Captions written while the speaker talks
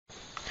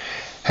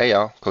Hey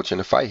y'all, Coach in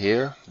the Fight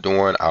here,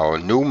 doing our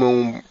new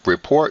moon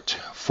report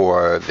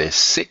for the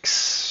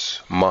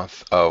 6th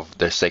month of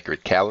the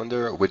sacred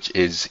calendar, which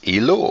is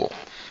Elul.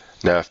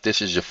 Now, if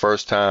this is your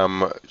first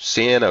time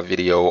seeing a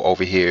video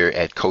over here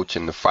at Coach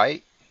in the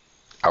Fight,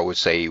 I would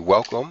say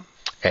welcome,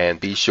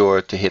 and be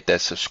sure to hit that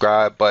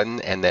subscribe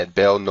button and that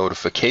bell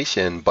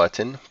notification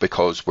button,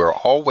 because we're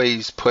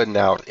always putting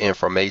out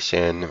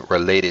information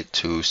related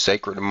to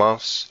sacred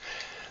months,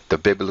 the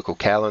biblical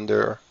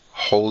calendar,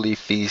 holy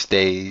feast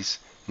days,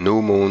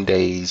 new moon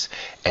days,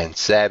 and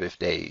Sabbath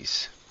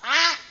days.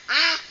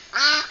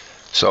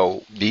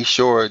 So be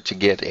sure to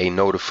get a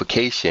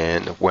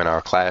notification when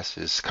our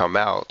classes come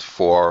out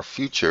for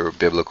future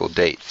biblical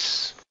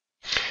dates.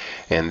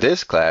 In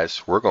this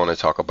class, we're going to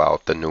talk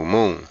about the new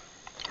moon.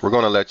 We're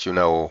going to let you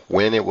know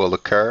when it will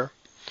occur.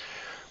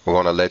 We're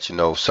going to let you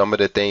know some of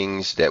the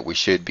things that we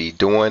should be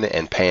doing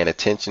and paying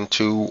attention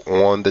to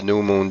on the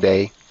new moon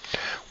day.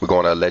 We're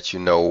going to let you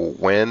know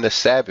when the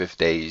Sabbath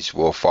days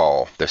will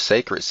fall, the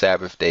sacred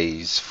Sabbath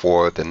days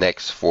for the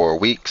next 4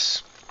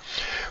 weeks.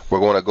 We're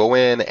going to go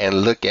in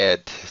and look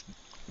at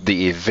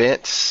the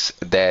events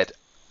that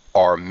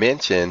are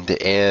mentioned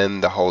in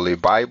the Holy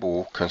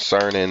Bible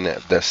concerning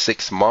the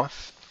 6th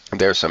month.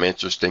 There's some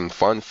interesting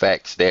fun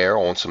facts there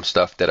on some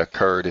stuff that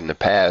occurred in the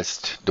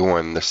past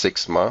during the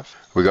 6th month.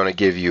 We're going to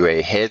give you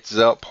a heads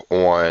up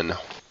on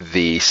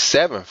the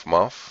 7th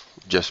month,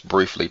 just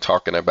briefly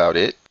talking about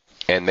it,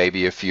 and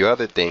maybe a few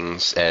other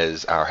things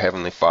as our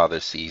Heavenly Father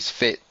sees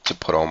fit to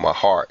put on my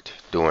heart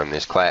during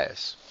this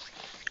class.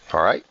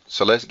 Alright,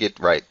 so let's get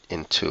right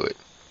into it.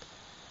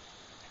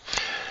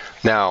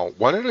 Now,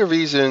 one of the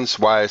reasons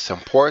why it's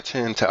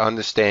important to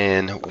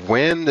understand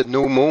when the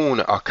new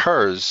moon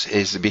occurs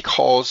is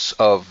because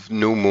of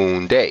New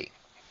Moon Day.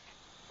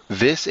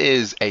 This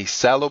is a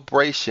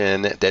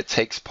celebration that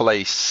takes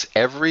place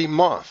every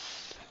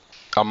month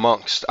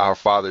amongst our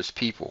Father's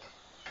people.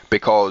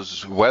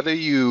 Because whether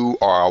you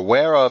are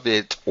aware of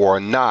it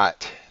or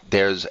not,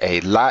 there's a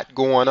lot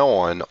going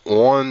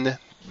on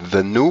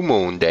the new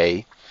moon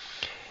day.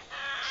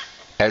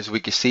 As we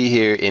can see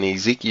here in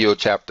Ezekiel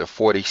chapter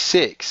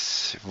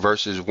 46,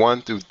 verses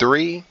 1 through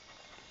 3,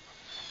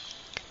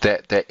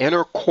 that the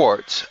inner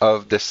court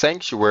of the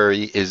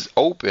sanctuary is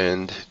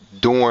opened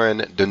during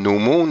the new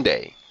moon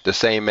day, the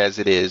same as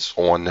it is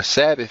on the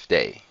Sabbath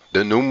day.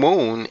 The new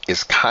moon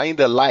is kind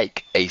of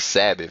like a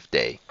Sabbath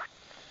day.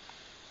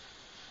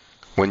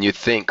 When you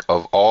think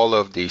of all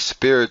of the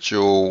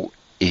spiritual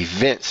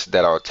events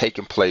that are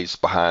taking place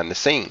behind the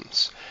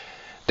scenes,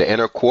 the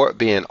inner court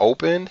being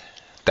opened,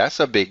 that's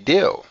a big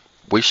deal.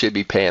 We should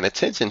be paying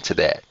attention to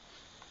that.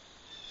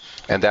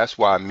 And that's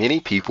why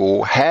many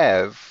people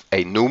have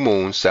a new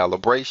moon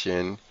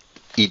celebration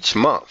each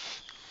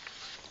month.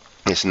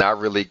 It's not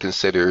really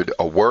considered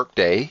a work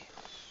day.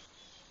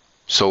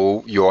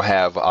 So you'll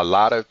have a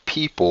lot of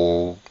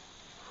people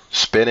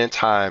spending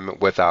time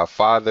with our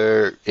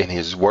Father in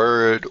His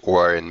Word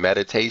or in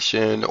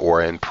meditation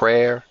or in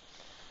prayer.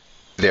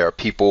 There are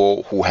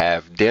people who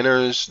have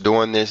dinners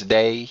during this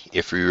day.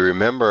 If you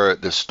remember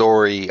the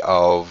story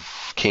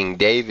of King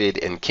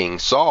David and King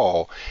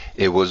Saul,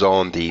 it was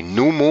on the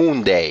new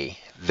moon day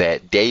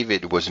that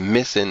David was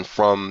missing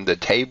from the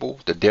table,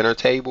 the dinner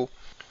table,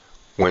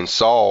 when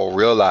Saul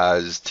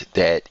realized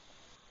that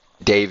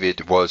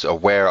David was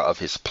aware of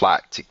his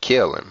plot to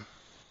kill him.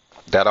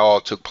 That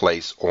all took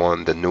place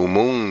on the new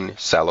moon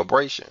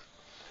celebration.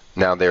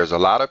 Now, there's a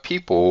lot of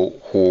people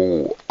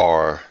who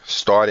are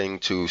starting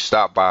to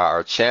stop by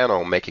our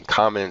channel, making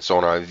comments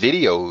on our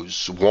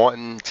videos,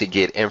 wanting to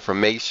get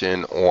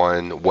information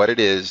on what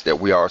it is that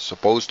we are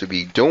supposed to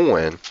be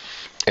doing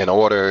in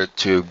order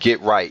to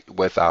get right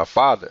with our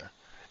Father.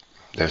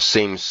 There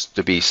seems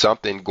to be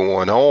something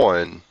going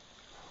on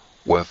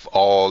with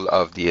all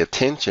of the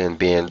attention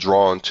being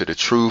drawn to the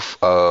truth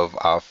of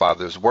our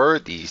Father's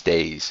Word these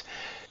days.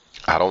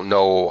 I don't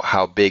know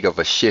how big of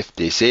a shift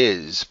this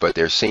is, but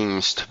there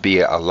seems to be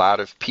a lot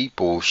of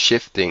people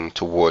shifting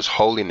towards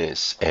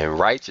holiness and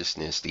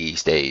righteousness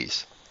these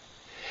days.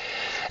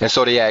 And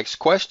so they ask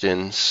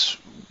questions,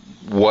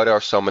 what are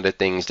some of the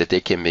things that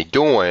they can be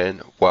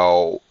doing?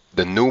 Well,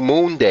 the new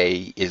moon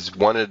day is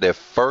one of the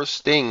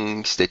first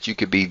things that you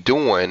could be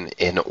doing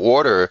in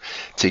order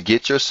to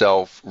get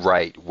yourself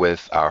right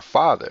with our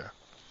Father.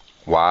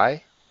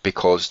 Why?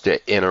 Because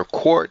the inner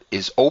court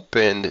is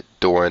opened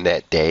during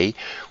that day,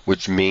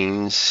 which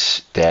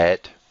means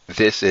that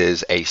this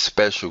is a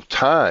special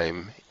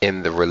time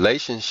in the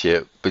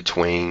relationship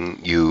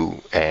between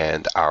you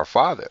and our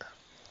Father.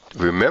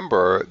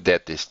 Remember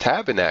that this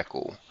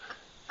tabernacle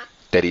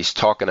that he's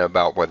talking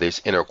about, where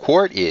this inner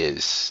court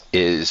is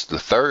the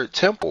third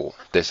temple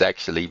that's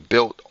actually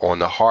built on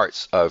the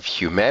hearts of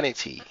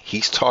humanity.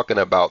 He's talking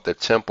about the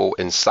temple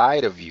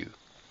inside of you,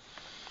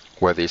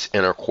 where this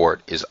inner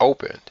court is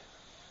opened.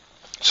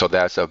 So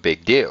that's a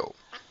big deal.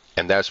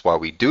 And that's why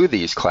we do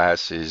these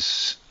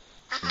classes,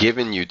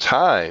 giving you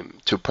time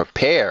to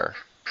prepare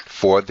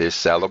for this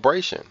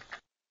celebration.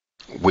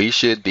 We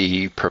should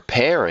be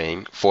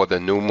preparing for the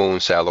new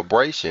moon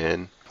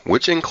celebration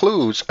which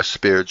includes a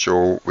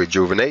spiritual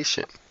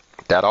rejuvenation.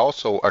 That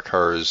also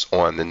occurs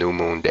on the new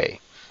moon day.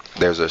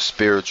 There's a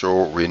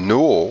spiritual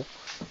renewal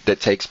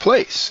that takes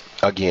place,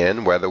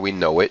 again, whether we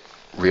know it,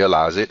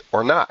 realize it,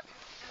 or not.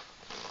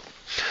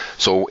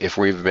 So if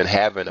we've been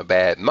having a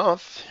bad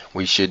month,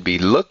 we should be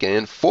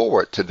looking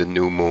forward to the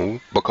new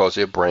moon because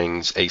it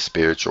brings a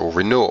spiritual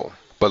renewal.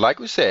 But like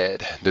we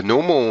said, the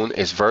new moon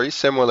is very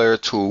similar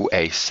to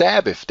a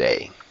Sabbath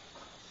day.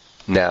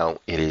 Now,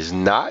 it is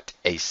not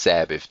a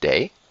Sabbath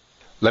day.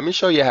 Let me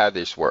show you how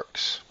this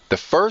works. The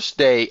first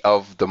day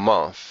of the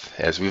month,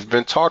 as we've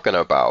been talking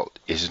about,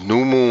 is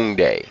New Moon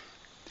Day.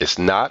 It's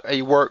not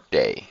a work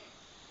day.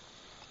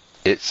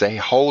 It's a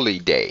holy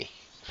day.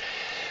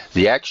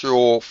 The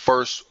actual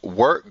first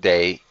work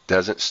day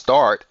doesn't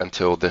start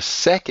until the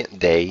second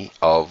day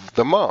of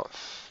the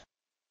month.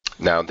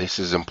 Now, this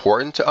is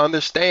important to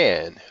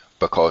understand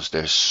because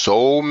there's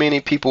so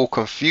many people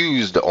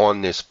confused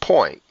on this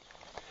point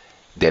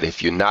that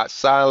if you're not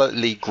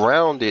solidly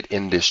grounded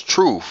in this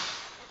truth,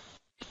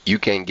 you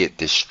can get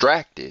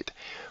distracted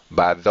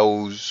by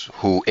those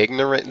who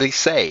ignorantly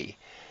say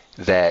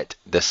that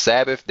the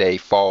Sabbath day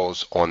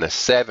falls on the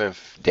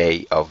 7th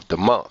day of the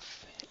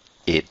month.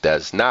 It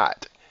does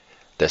not.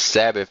 The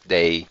Sabbath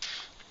day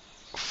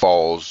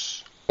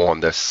falls on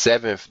the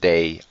 7th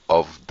day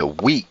of the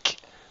week,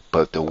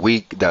 but the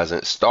week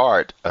doesn't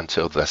start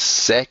until the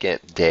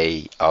 2nd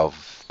day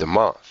of the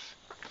month.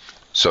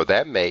 So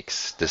that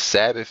makes the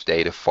Sabbath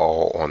day to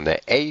fall on the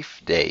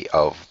 8th day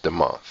of the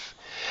month.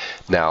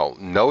 Now,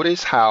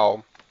 notice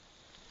how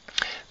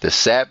the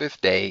Sabbath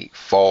day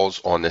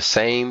falls on the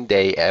same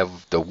day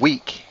of the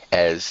week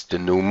as the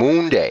new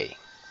moon day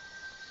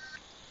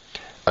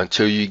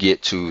until you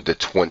get to the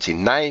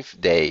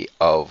 29th day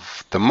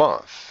of the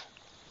month.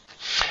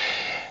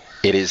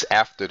 It is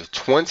after the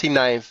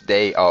 29th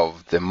day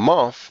of the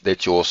month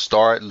that you'll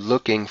start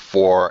looking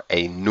for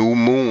a new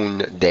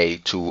moon day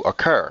to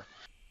occur.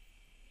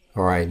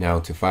 All right, now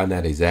to find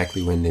out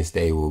exactly when this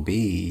day will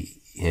be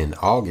in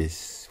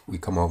August, we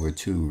come over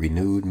to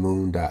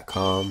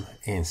renewedmoon.com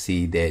and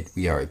see that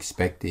we are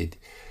expected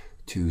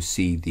to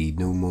see the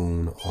new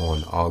moon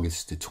on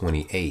August the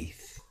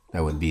 28th.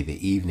 That would be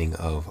the evening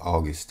of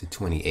August the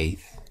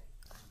 28th.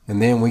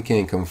 And then we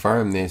can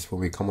confirm this when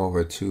we come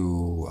over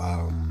to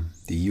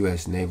the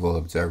U.S. Naval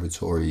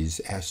Observatory's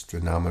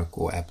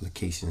Astronomical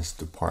Applications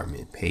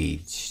Department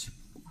page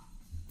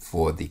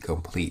for the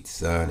complete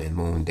sun and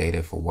moon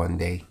data for one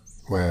day,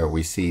 where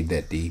we see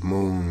that the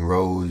moon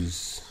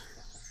rose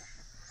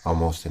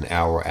almost an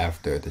hour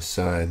after the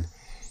sun,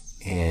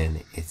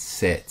 and it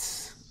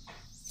sets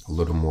a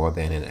little more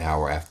than an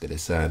hour after the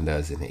sun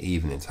does in the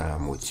evening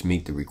time, which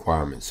meet the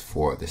requirements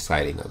for the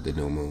sighting of the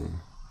new moon.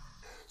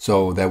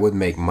 So that would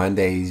make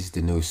Mondays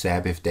the new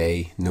Sabbath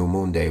day. New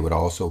moon day would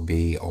also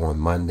be on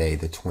Monday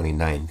the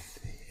 29th,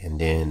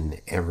 and then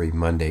every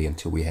Monday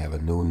until we have a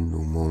new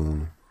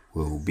moon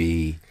will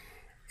be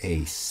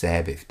a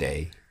Sabbath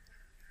day.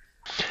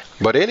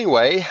 But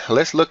anyway,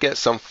 let's look at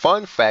some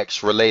fun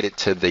facts related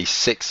to the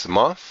 6th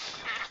month.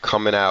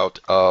 Coming out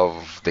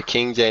of the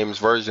King James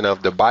Version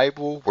of the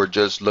Bible, we're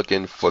just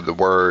looking for the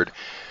word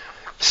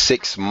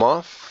 6th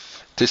month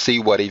to see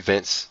what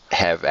events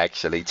have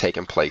actually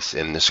taken place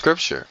in the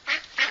scripture.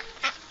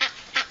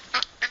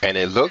 And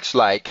it looks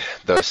like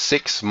the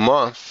 6th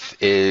month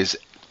is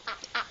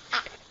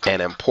an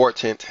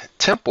important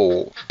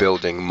temple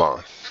building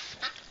month,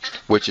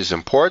 which is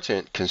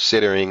important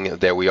considering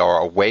that we are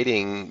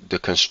awaiting the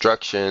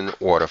construction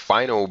or the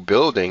final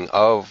building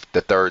of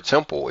the third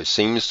temple. It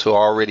seems to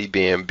already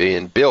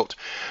being built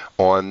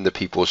on the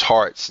people's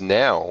hearts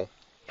now.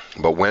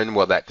 But when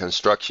will that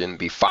construction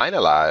be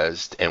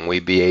finalized and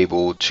we be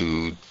able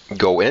to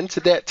go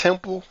into that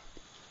temple?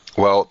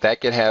 Well,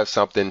 that could have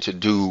something to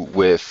do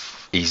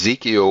with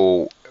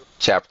Ezekiel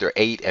chapter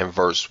 8 and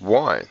verse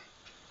 1.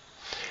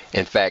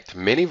 In fact,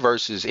 many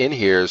verses in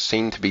here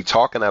seem to be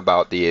talking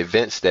about the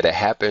events that had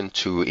happened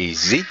to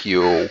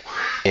Ezekiel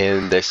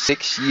in the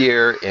 6th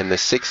year, in the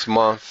 6th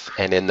month,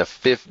 and in the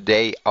 5th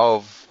day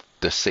of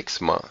the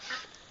 6th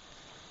month.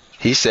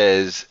 He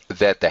says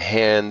that the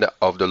hand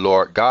of the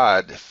Lord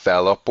God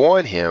fell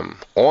upon him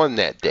on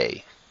that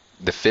day,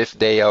 the 5th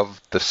day of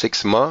the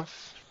 6th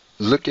month.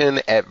 Looking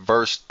at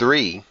verse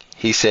 3,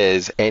 he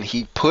says, "And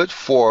he put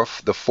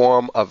forth the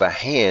form of a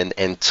hand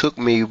and took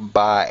me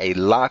by a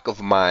lock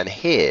of mine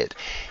head,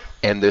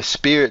 and the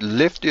Spirit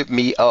lifted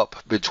me up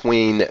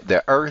between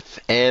the earth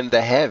and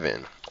the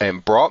heaven,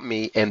 and brought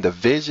me in the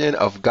vision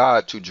of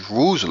God to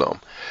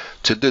Jerusalem,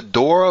 to the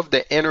door of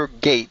the inner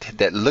gate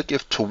that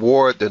looketh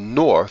toward the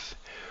north,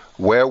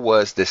 where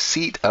was the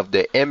seat of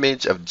the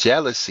image of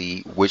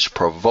jealousy, which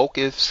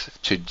provoketh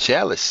to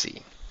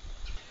jealousy."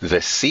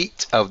 The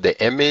seat of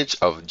the image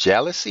of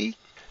jealousy?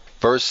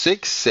 Verse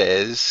 6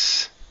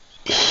 says,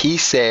 "He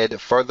said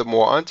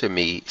furthermore unto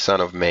me, Son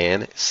of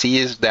man,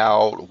 seest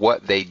thou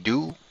what they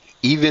do,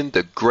 even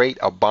the great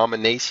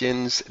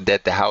abominations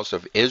that the house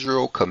of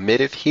Israel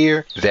committeth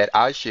here, that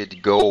I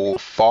should go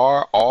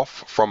far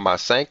off from my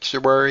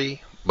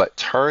sanctuary, but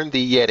turn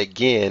thee yet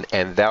again,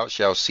 and thou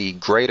shalt see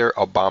greater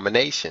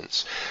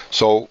abominations.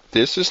 So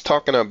this is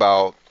talking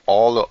about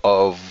all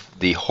of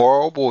the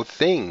horrible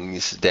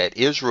things that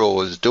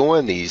Israel is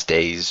doing these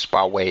days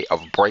by way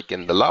of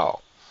breaking the law,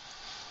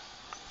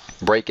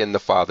 breaking the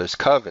Father's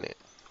covenant,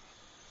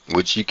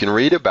 which you can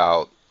read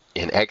about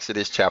in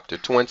Exodus chapter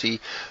 20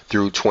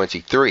 through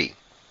 23.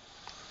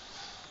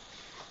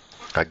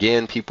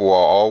 Again, people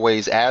are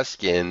always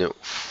asking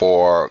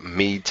for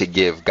me to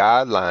give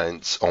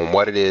guidelines on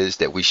what it is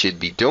that we should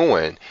be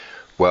doing.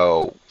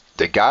 Well,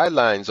 the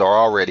guidelines are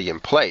already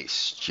in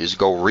place. Just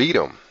go read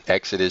them.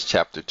 Exodus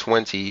chapter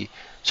 20,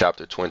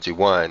 chapter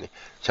 21,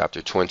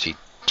 chapter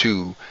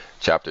 22,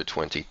 chapter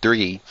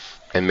 23,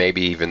 and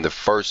maybe even the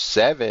first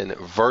 7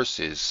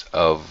 verses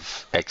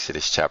of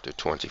Exodus chapter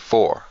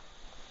 24.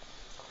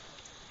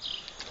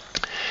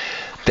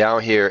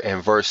 Down here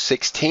in verse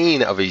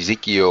 16 of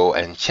Ezekiel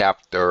and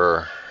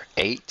chapter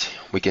 8,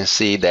 we can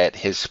see that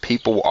his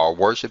people are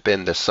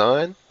worshiping the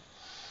sun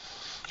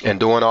and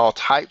doing all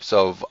types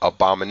of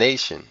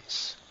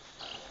abominations.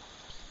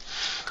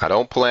 I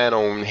don't plan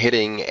on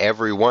hitting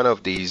every one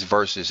of these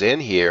verses in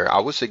here. I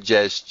would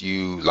suggest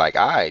you, like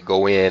I,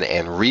 go in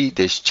and read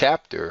this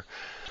chapter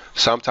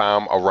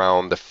sometime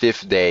around the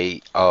 5th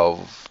day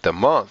of the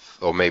month,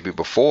 or maybe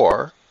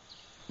before,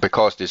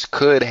 because this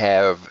could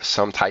have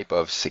some type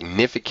of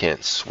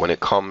significance when it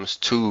comes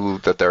to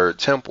the third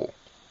temple.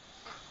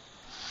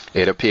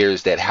 It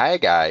appears that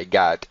Haggai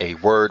got a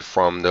word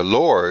from the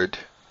Lord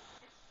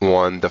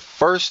on the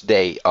 1st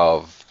day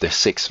of the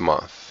 6th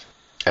month.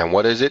 And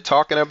what is it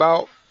talking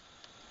about?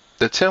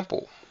 The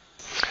temple.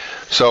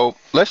 So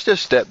let's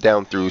just step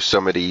down through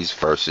some of these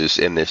verses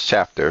in this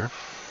chapter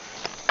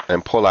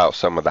and pull out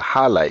some of the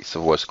highlights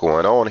of what's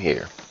going on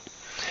here,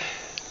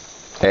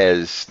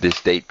 as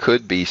this date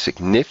could be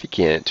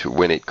significant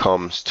when it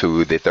comes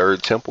to the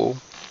third temple,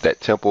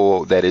 that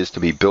temple that is to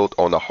be built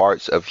on the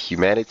hearts of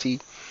humanity.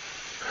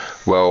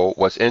 Well,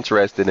 what's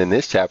interesting in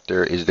this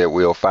chapter is that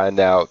we'll find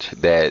out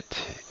that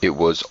it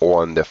was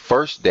on the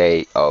 1st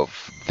day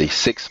of the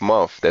 6th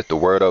month that the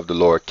word of the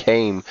Lord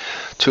came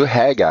to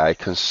Haggai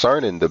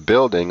concerning the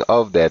building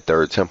of that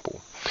third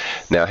temple.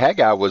 Now,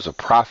 Haggai was a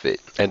prophet,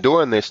 and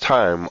during this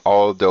time,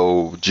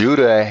 although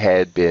Judah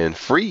had been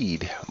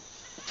freed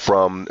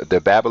from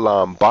the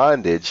Babylon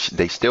bondage,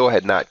 they still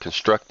had not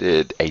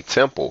constructed a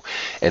temple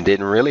and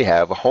didn't really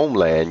have a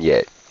homeland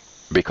yet,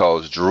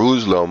 because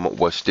Jerusalem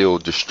was still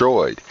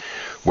destroyed.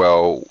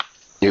 Well,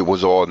 it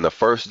was on the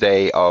 1st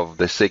day of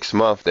the 6th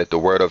month that the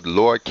word of the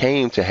Lord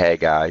came to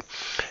Haggai,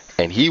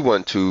 and he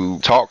went to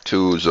talk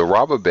to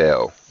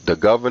Zerubbabel, the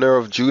governor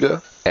of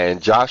Judah,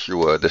 and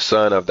Joshua, the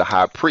son of the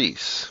high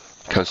priest,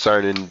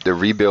 concerning the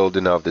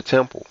rebuilding of the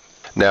temple.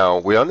 Now,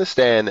 we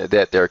understand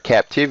that their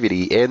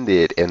captivity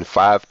ended in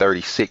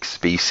 536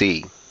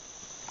 BC.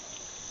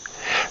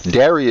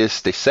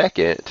 Darius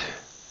II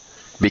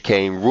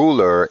became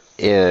ruler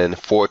in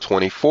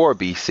 424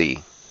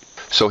 BC.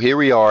 So here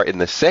we are in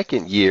the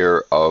 2nd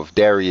year of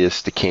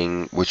Darius the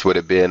king, which would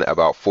have been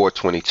about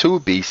 422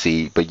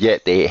 BC, but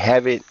yet they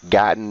haven't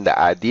gotten the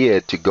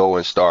idea to go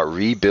and start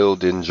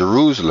rebuilding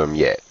Jerusalem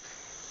yet.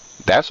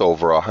 That's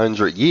over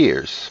 100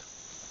 years.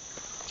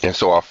 And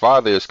so our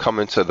Father is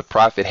coming to the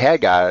prophet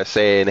Haggai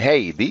saying,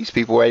 hey, these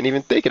people ain't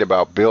even thinking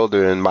about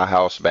building my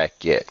house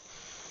back yet.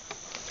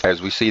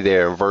 As we see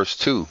there in verse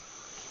 2.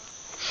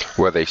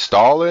 Were they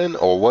stalling,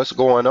 or what's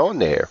going on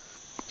there?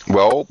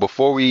 Well,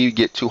 before we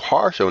get too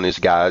harsh on this,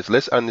 guys,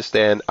 let's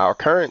understand our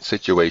current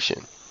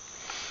situation.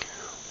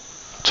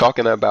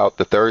 Talking about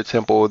the third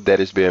temple that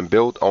is being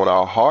built on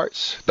our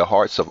hearts, the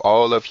hearts of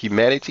all of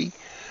humanity.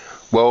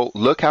 Well,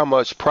 look how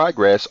much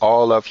progress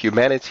all of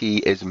humanity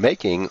is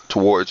making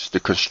towards the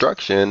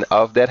construction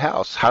of that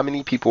house. How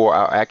many people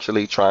are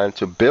actually trying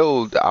to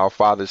build our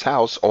Father's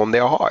house on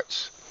their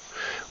hearts?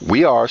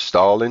 We are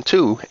stalling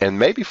too, and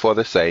maybe for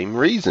the same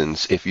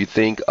reasons. If you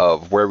think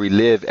of where we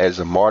live as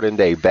a modern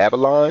day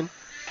Babylon,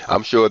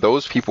 I'm sure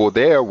those people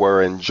there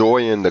were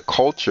enjoying the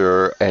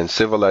culture and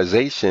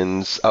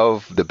civilizations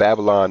of the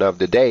Babylon of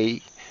the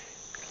day,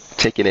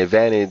 taking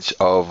advantage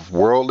of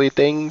worldly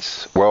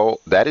things. Well,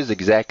 that is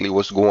exactly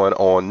what's going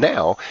on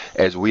now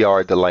as we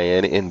are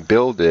delaying in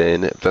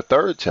building the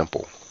third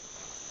temple.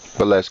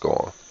 But let's go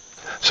on.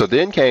 So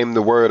then came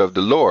the word of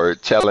the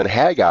Lord telling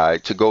Haggai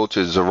to go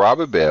to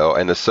Zerubbabel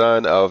and the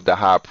son of the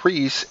high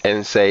priest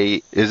and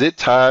say, is it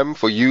time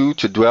for you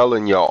to dwell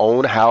in your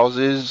own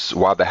houses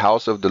while the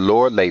house of the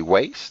Lord lay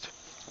waste?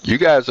 You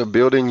guys are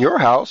building your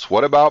house.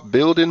 What about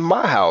building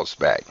my house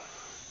back?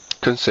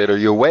 Consider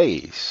your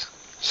ways,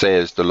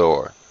 says the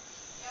Lord.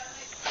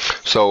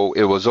 So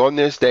it was on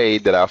this day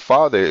that our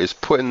Father is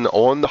putting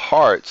on the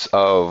hearts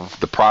of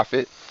the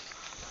prophet,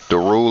 the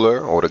ruler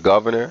or the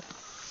governor,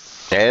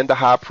 and the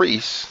high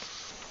priest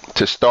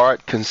to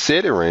start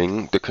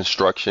considering the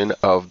construction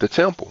of the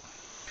temple.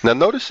 Now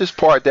notice this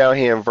part down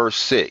here in verse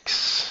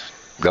 6.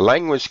 The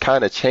language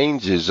kind of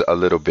changes a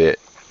little bit,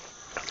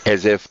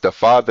 as if the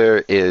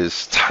Father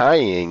is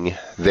tying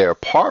their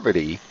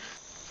poverty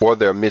or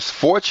their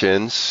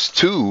misfortunes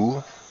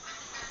to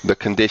the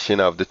condition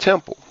of the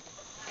temple.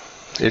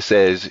 It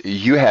says,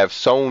 you have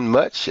sown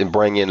much and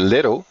bring in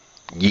little.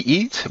 Ye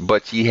eat,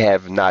 but ye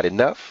have not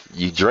enough.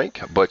 Ye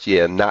drink, but ye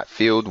are not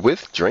filled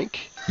with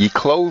drink. Ye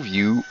clothe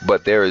you,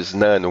 but there is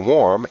none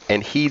warm.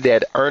 And he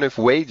that earneth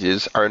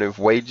wages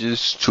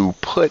to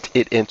put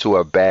it into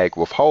a bag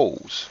with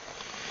holes,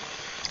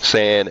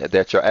 saying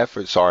that your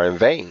efforts are in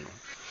vain.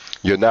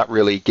 You're not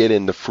really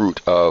getting the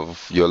fruit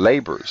of your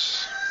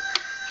labors.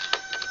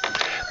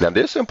 Now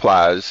this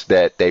implies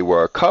that they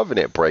were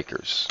covenant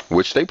breakers,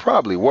 which they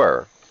probably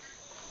were,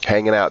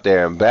 hanging out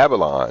there in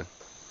Babylon.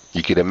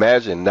 You can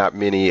imagine not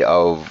many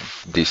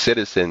of the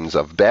citizens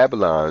of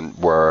Babylon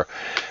were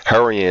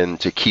hurrying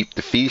to keep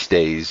the feast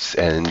days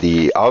and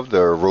the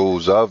other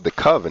rules of the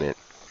covenant.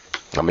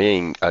 I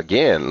mean,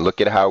 again,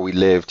 look at how we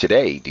live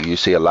today. Do you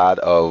see a lot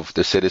of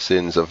the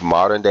citizens of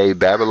modern day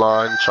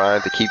Babylon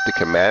trying to keep the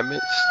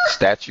commandments,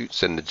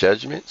 statutes, and the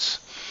judgments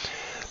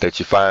that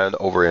you find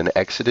over in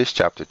Exodus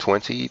chapter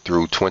 20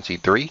 through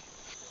 23?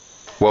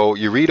 Well,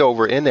 you read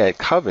over in that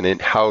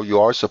covenant how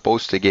you are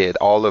supposed to get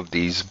all of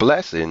these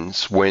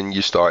blessings when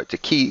you start to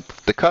keep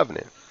the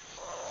covenant.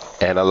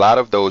 And a lot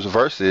of those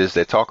verses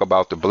that talk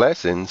about the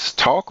blessings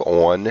talk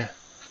on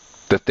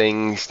the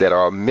things that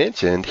are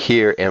mentioned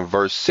here in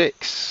verse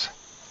 6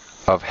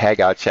 of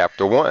Haggai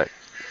chapter 1.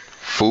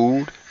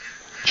 Food,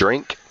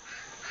 drink,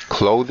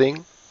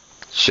 clothing,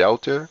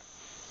 shelter.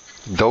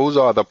 Those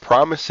are the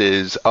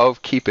promises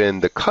of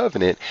keeping the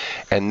covenant.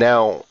 And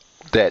now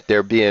that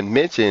they're being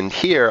mentioned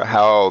here,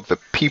 how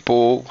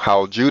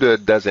Judah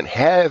doesn't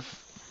have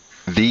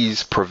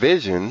these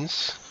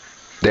provisions,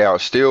 they are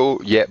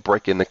still yet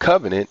breaking the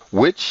covenant,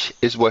 which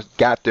is what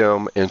got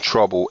them in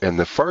trouble in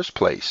the first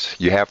place.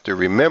 You have to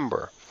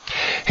remember.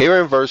 Here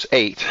in verse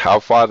 8,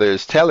 our Father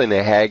is telling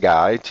the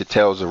Haggai to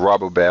tell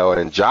Zerubbabel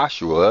and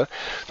Joshua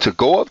to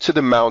go up to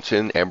the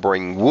mountain and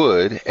bring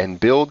wood and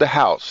build the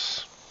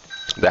house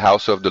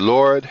of the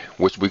Lord,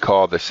 which we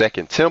call the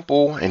second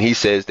temple, and he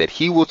says that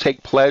he will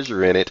take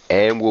pleasure in it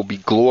and will be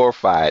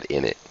glorified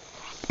in it.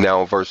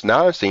 Now, verse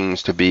 9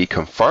 seems to be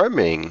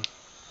confirming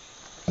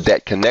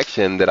that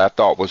connection that I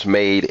thought was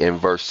made in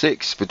verse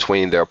 6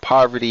 between their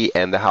poverty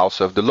and the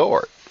house of the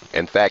Lord.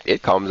 In fact,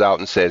 it comes out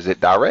and says it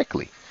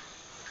directly.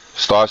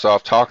 Starts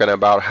off talking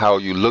about how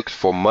you looked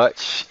for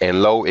much,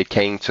 and lo, it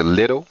came to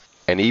little.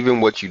 And even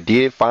what you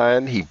did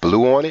find, he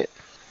blew on it.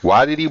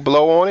 Why did he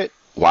blow on it?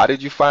 Why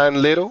did you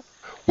find little?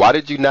 Why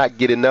did you not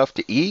get enough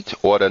to eat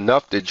or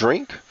enough to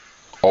drink?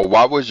 Or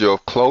why was your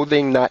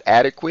clothing not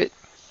adequate?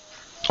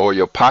 Or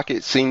your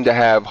pockets seemed to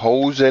have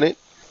holes in it?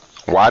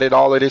 Why did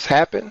all of this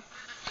happen?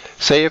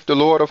 Saith the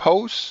Lord of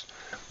hosts,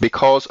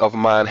 because of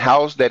mine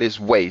house that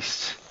is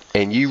waste,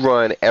 and ye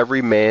run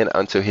every man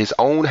unto his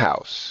own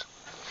house.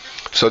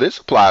 So this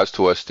applies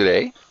to us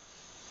today.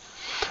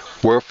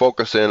 We're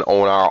focusing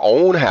on our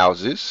own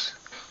houses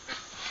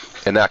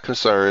and not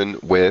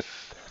concerned with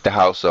the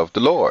house of the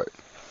Lord,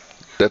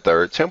 the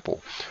third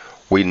temple.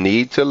 We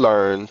need to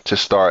learn to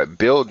start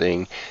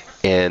building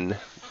in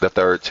the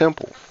third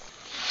temple.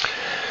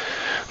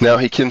 Now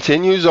he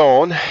continues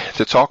on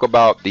to talk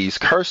about these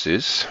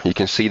curses. You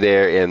can see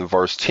there in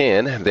verse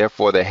 10,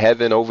 therefore the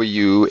heaven over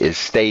you is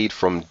stayed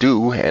from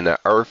dew, and the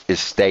earth is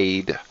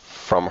stayed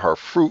from her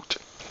fruit.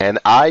 And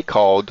I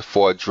called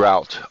for a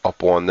drought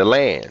upon the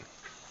land.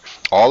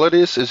 All of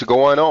this is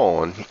going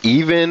on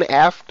even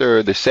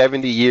after the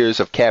 70 years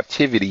of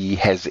captivity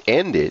has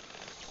ended.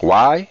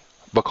 Why?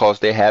 Because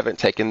they haven't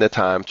taken the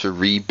time to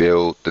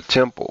rebuild the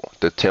temple.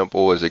 The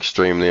temple is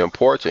extremely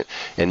important.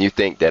 And you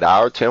think that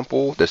our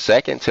temple, the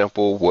second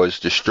temple, was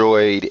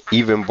destroyed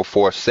even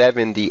before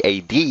 70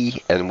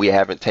 AD, and we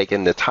haven't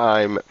taken the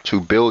time to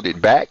build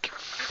it back?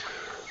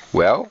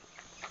 Well,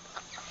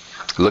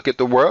 look at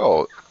the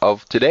world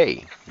of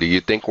today. Do you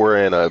think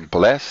we're in a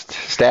blessed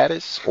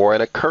status or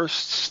in a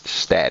cursed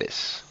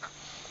status?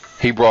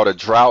 He brought a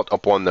drought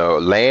upon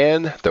the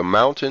land, the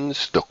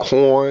mountains, the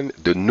corn,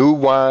 the new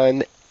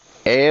wine,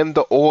 and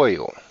the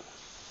oil,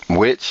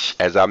 which,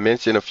 as I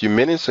mentioned a few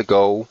minutes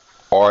ago,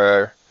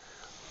 are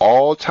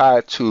all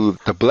tied to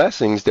the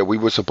blessings that we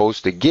were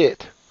supposed to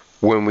get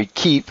when we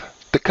keep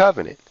the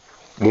covenant.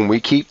 When we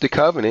keep the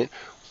covenant,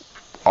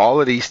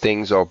 all of these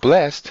things are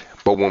blessed,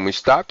 but when we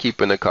stop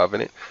keeping the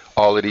covenant,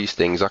 all of these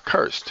things are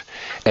cursed.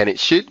 And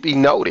it should be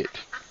noted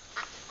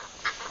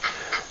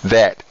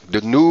that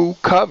the new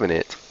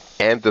covenant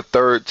and the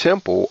third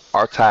temple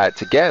are tied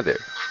together.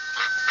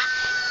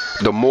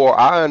 The more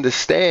I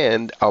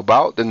understand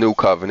about the new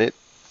covenant,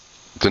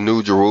 the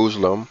new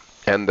Jerusalem,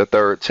 and the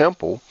third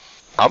temple,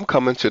 I'm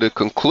coming to the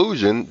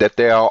conclusion that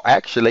they are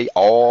actually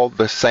all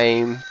the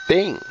same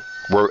thing.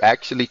 We're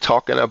actually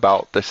talking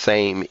about the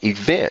same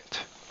event.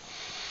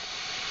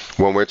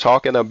 When we're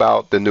talking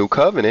about the new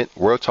covenant,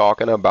 we're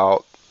talking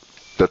about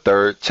the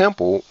third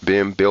temple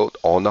being built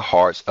on the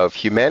hearts of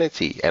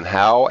humanity. And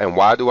how and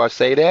why do I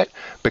say that?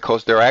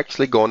 Because they're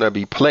actually going to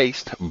be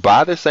placed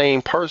by the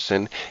same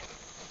person,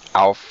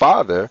 our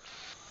Father,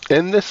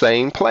 in the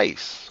same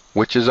place,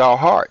 which is our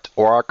heart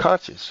or our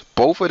conscience.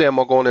 Both of them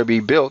are going to be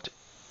built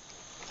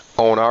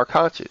on our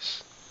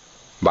conscience.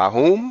 By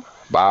whom?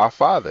 by our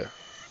Father.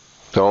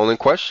 The only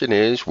question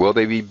is, will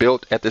they be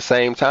built at the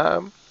same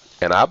time?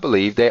 And I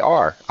believe they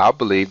are. I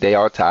believe they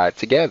are tied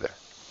together.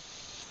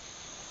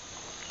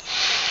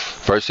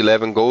 Verse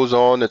 11 goes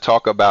on to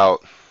talk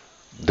about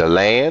the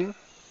land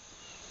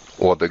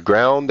or the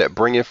ground that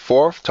bringeth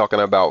forth, talking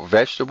about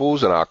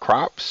vegetables and our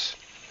crops,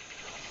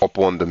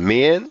 upon the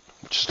men,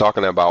 which is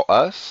talking about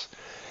us,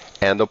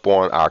 and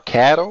upon our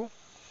cattle,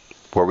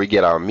 where we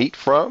get our meat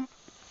from,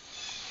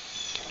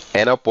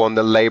 and upon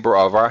the labor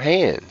of our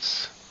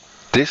hands.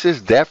 This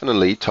is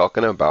definitely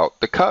talking about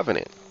the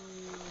covenant.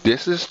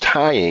 This is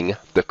tying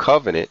the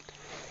covenant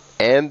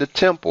and the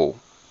temple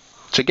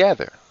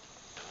together.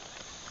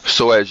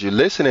 So as you're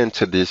listening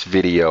to this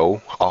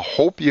video, I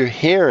hope you're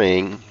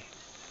hearing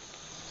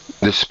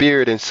the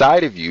spirit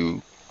inside of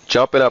you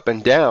jumping up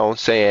and down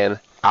saying,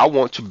 I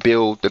want to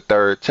build the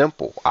third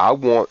temple. I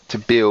want to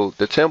build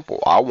the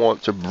temple. I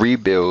want to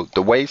rebuild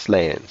the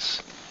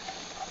wastelands.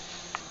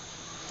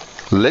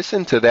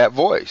 Listen to that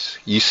voice.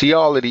 You see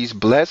all of these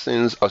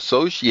blessings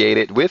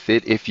associated with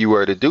it if you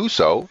were to do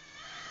so.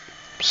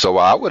 So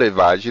I would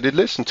advise you to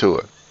listen to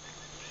it.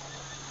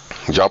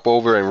 Jump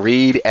over and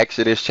read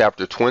Exodus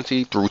chapter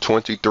 20 through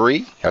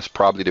 23. That's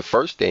probably the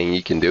first thing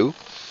you can do.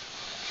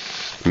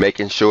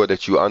 Making sure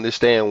that you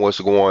understand what's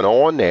going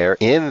on there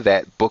in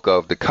that book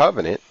of the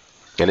covenant.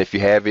 And if you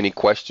have any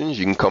questions,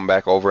 you can come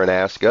back over and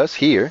ask us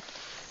here.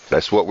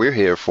 That's what we're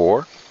here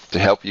for, to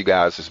help you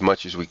guys as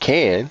much as we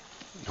can.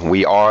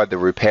 We are the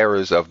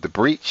repairers of the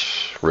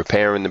breach,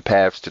 repairing the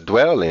paths to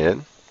dwell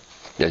in,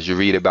 as you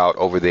read about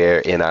over there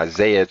in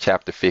Isaiah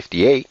chapter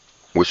 58.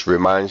 Which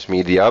reminds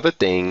me, the other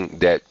thing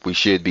that we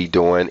should be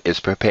doing is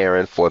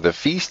preparing for the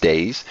feast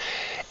days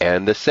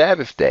and the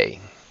Sabbath day.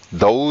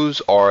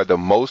 Those are the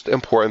most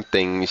important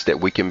things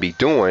that we can be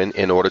doing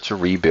in order to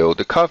rebuild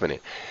the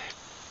covenant.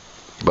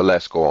 But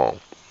let's go on.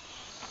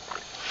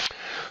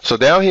 So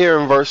down here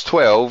in verse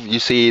 12, you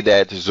see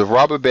that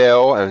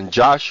Zerubbabel and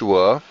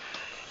Joshua,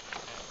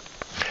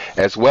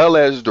 as well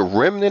as the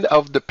remnant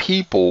of the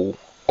people,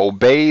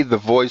 obey the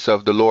voice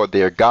of the Lord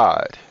their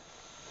God.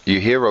 You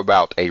hear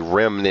about a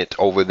remnant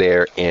over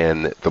there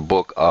in the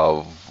book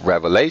of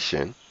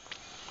Revelation,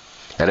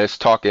 and it's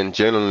talking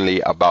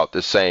generally about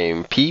the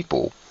same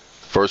people.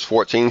 Verse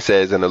 14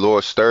 says, And the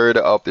Lord stirred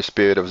up the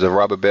spirit of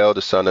Zerubbabel,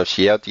 the son of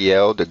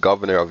Shealtiel, the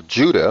governor of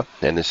Judah,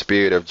 and the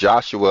spirit of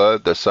Joshua,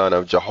 the son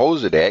of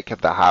Jehozadak,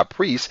 the high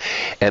priest,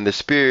 and the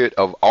spirit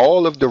of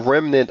all of the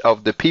remnant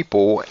of the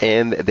people,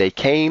 and they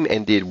came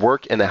and did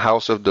work in the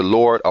house of the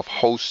Lord of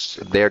hosts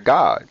their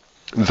God.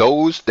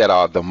 Those that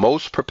are the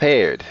most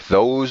prepared,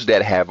 those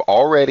that have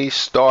already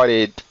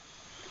started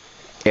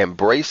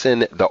embracing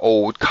the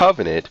old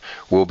covenant,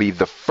 will be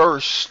the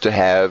first to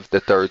have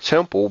the third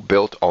temple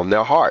built on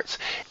their hearts.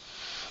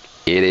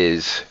 It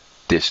is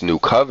this new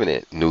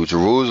covenant, New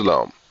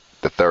Jerusalem,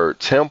 the third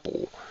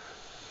temple,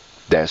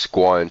 that's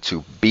going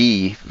to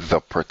be the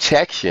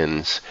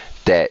protections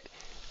that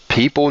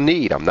people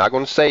need. I'm not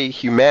going to say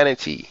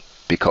humanity,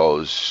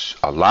 because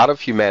a lot of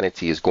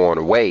humanity is going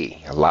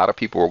away. A lot of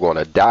people are going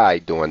to die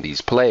during these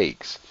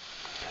plagues.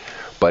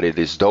 But it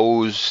is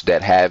those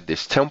that have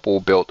this temple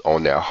built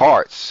on their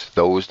hearts,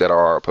 those that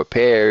are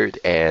prepared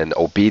and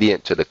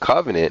obedient to the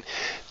covenant,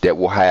 that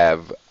will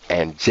have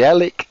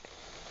angelic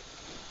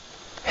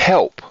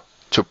help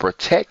to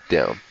protect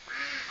them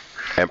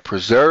and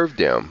preserve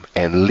them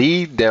and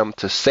lead them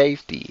to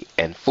safety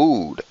and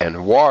food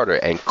and water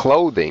and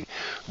clothing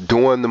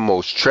during the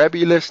most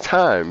troublous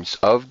times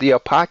of the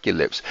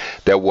apocalypse,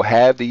 that will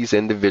have these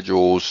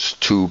individuals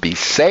to be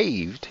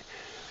saved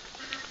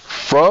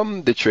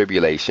from the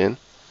tribulation,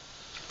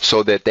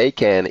 so that they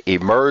can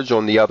emerge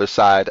on the other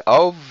side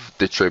of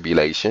the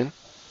tribulation,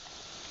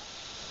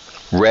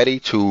 ready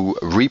to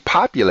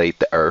repopulate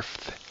the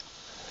earth,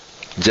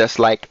 just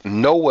like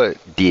Noah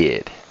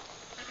did.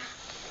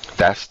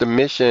 That's the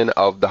mission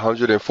of the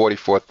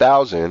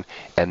 144,000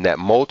 and that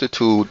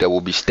multitude that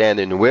will be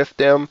standing with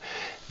them.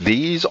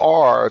 These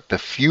are the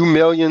few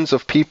millions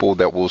of people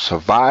that will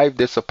survive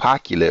this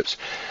apocalypse,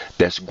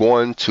 that's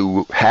going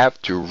to have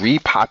to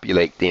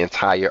repopulate the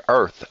entire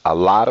earth. A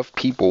lot of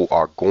people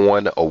are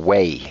going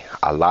away.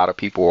 A lot of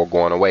people are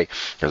going away.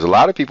 There's a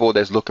lot of people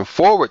that's looking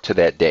forward to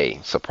that day,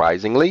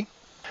 surprisingly.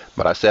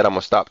 But I said I'm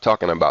going to stop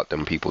talking about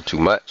them people too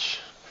much.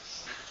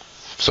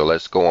 So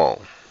let's go on.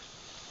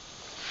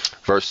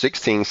 Verse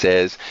 16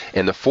 says,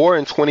 In the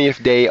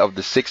 24th day of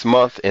the 6th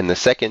month, in the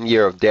 2nd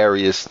year of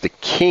Darius the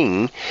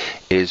king,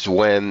 is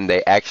when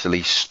they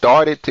actually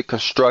started the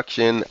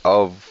construction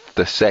of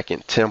the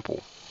second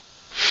temple.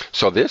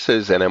 So this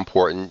is an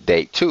important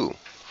date too.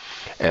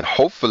 And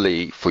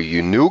hopefully for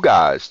you new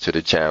guys to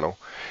the channel,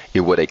 it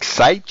would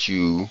excite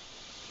you,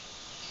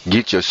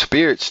 get your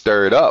spirit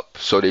stirred up,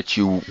 so that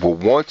you will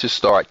want to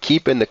start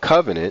keeping the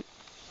covenant,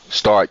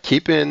 start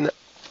keeping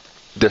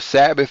the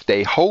Sabbath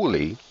day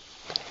holy,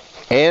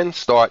 and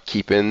start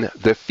keeping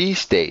the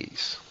feast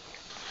days.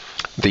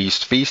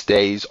 These feast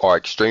days are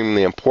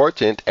extremely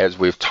important, as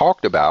we've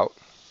talked about.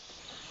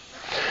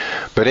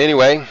 But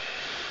anyway,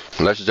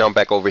 let's jump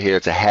back over here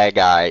to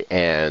Haggai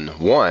and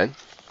 1.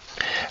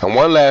 And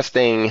one last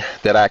thing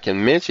that I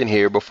can mention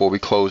here before we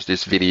close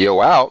this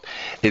video out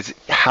is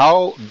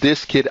how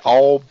this could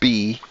all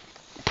be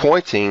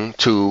pointing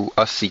to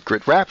a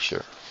secret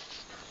rapture.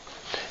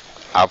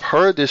 I've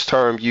heard this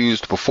term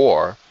used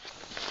before,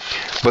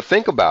 but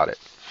think about it.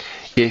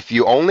 If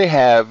you only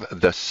have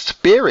the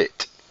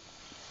spirit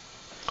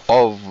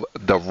of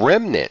the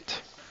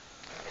remnant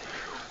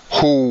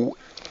who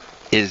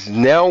is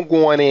now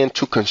going in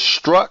to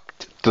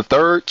construct the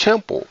third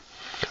temple,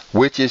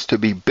 which is to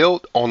be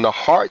built on the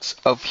hearts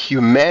of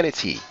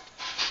humanity,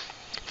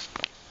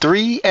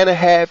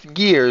 3.5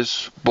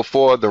 years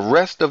before the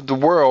rest of the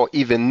world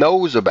even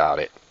knows about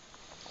it,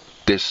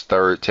 this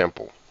third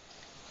temple.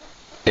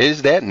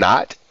 Is that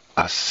not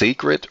a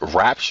secret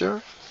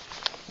rapture?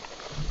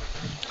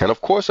 And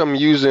of course I'm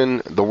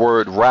using the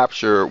word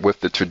rapture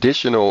with the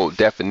traditional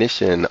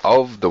definition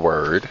of the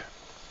word,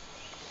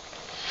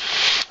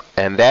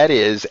 and that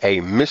is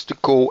a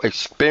mystical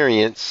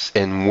experience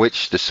in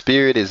which the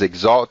spirit is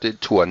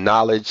exalted to a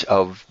knowledge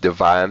of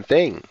divine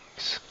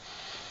things.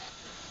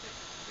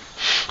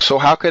 So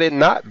how could it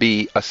not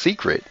be a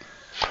secret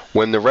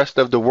when the rest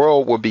of the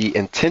world will be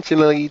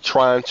intentionally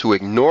trying to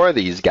ignore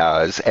these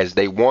guys as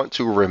they want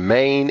to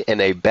remain in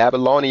a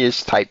Babylonian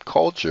type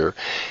culture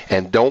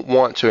and don't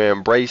want to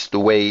embrace the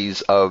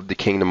ways of the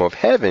kingdom of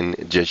heaven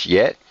just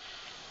yet,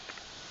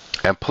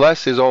 and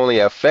plus is only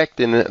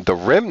affecting the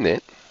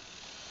remnant?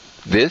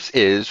 This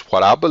is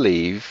what I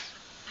believe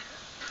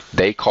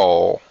they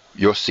call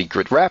your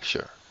secret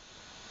rapture.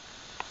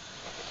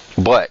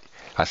 But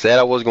I said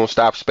I was going to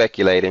stop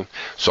speculating,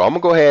 so I'm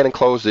going to go ahead and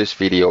close this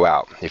video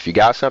out. If you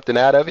got something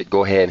out of it,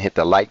 go ahead and hit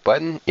the like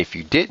button. If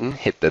you didn't,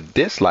 hit the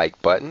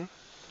dislike button.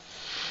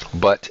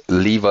 But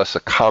leave us a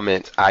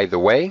comment either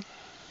way.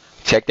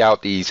 Check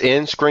out these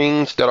end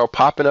screens that are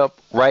popping up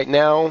right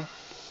now,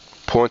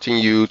 pointing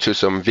you to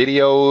some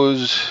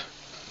videos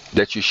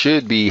that you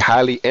should be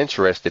highly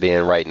interested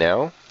in right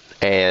now.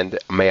 And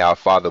may our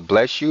Father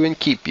bless you and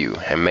keep you.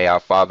 And may our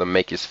Father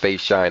make his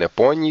face shine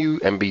upon you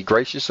and be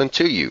gracious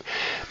unto you.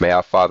 May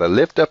our Father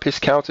lift up his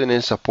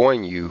countenance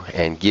upon you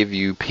and give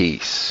you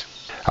peace.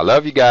 I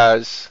love you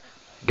guys.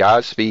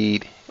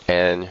 Godspeed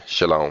and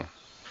shalom.